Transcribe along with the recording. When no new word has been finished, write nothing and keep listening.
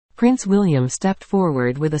Prince William stepped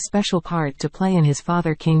forward with a special part to play in his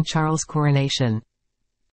father King Charles' coronation.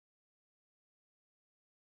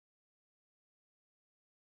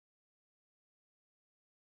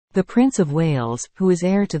 The Prince of Wales, who is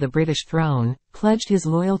heir to the British throne, pledged his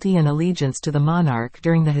loyalty and allegiance to the monarch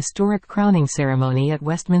during the historic crowning ceremony at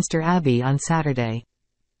Westminster Abbey on Saturday.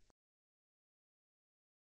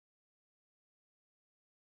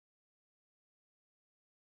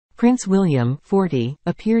 Prince William, 40,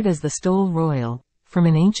 appeared as the stole royal, from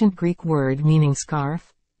an ancient Greek word meaning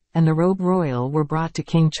scarf, and the robe royal were brought to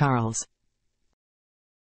King Charles.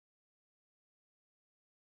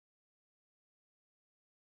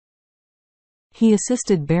 He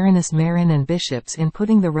assisted Baroness Marin and bishops in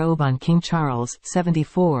putting the robe on King Charles,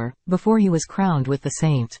 74, before he was crowned with the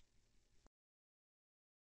saint.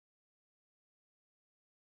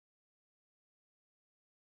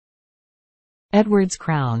 Edward's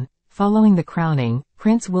crown. Following the crowning,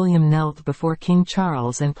 Prince William knelt before King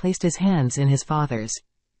Charles and placed his hands in his father's.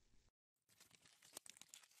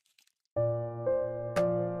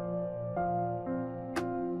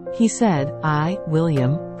 He said, "I,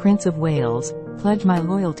 William, Prince of Wales, pledge my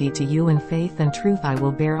loyalty to you, and faith and truth I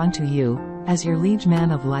will bear unto you, as your liege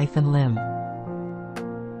man of life and limb."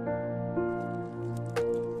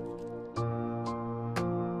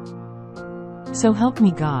 "So help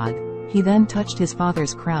me God." He then touched his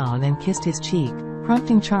father's crown and kissed his cheek,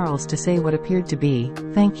 prompting Charles to say what appeared to be,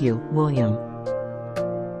 "Thank you, William."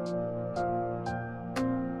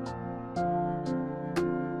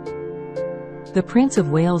 The Prince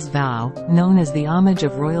of Wales' vow, known as the homage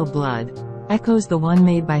of royal blood, echoes the one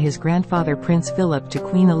made by his grandfather Prince Philip to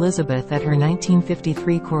Queen Elizabeth at her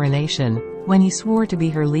 1953 coronation, when he swore to be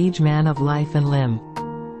her liege man of life and limb.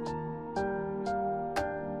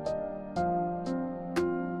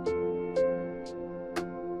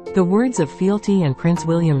 The words of fealty and Prince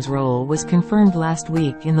William's role was confirmed last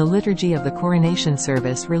week in the liturgy of the coronation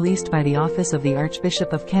service released by the Office of the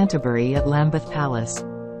Archbishop of Canterbury at Lambeth Palace.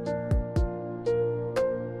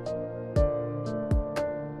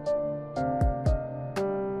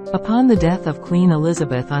 Upon the death of Queen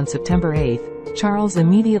Elizabeth on September 8, Charles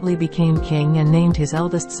immediately became king and named his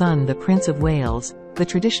eldest son the Prince of Wales, the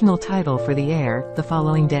traditional title for the heir, the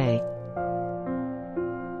following day.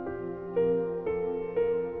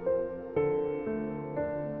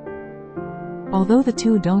 Although the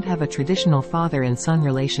two don't have a traditional father and son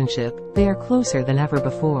relationship, they are closer than ever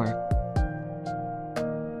before.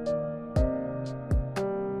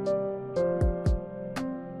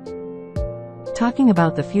 Talking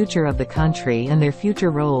about the future of the country and their future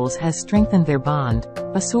roles has strengthened their bond,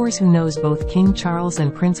 a source who knows both King Charles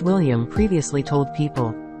and Prince William previously told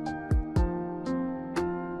People.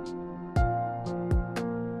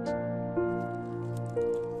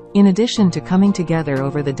 In addition to coming together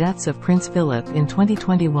over the deaths of Prince Philip in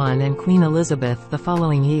 2021 and Queen Elizabeth the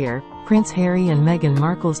following year, Prince Harry and Meghan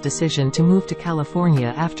Markle's decision to move to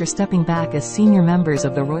California after stepping back as senior members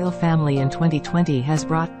of the royal family in 2020 has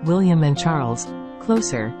brought William and Charles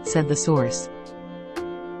closer, said the source.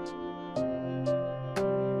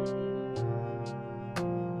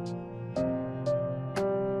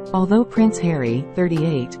 Although Prince Harry,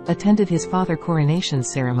 38, attended his father's coronation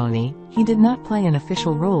ceremony, he did not play an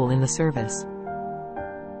official role in the service.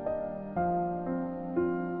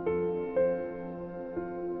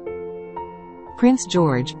 Prince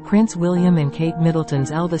George, Prince William and Kate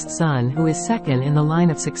Middleton's eldest son, who is second in the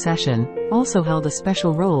line of succession, also held a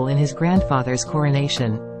special role in his grandfather's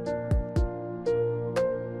coronation.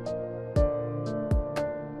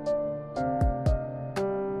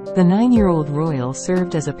 The 9-year-old royal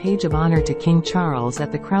served as a page of honor to King Charles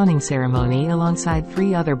at the crowning ceremony alongside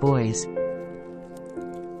 3 other boys.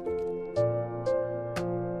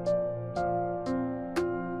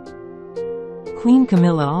 Queen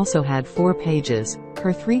Camilla also had 4 pages,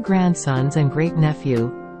 her 3 grandsons and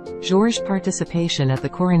great-nephew. George's participation at the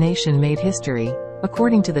coronation made history.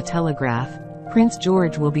 According to The Telegraph, Prince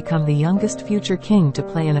George will become the youngest future king to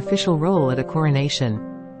play an official role at a coronation.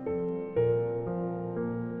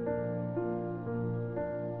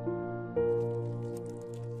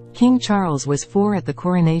 King Charles was 4 at the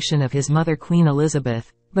coronation of his mother Queen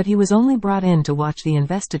Elizabeth, but he was only brought in to watch the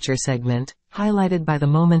investiture segment, highlighted by the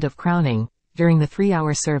moment of crowning, during the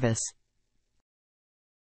 3-hour service.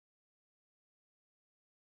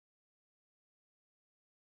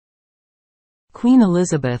 Queen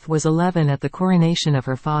Elizabeth was 11 at the coronation of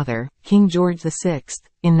her father, King George VI,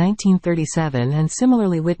 in 1937 and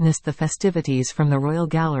similarly witnessed the festivities from the Royal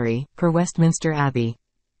Gallery, per Westminster Abbey.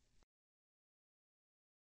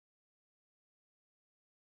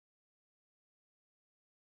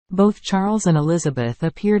 Both Charles and Elizabeth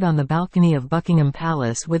appeared on the balcony of Buckingham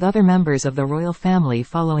Palace with other members of the royal family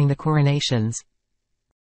following the coronations.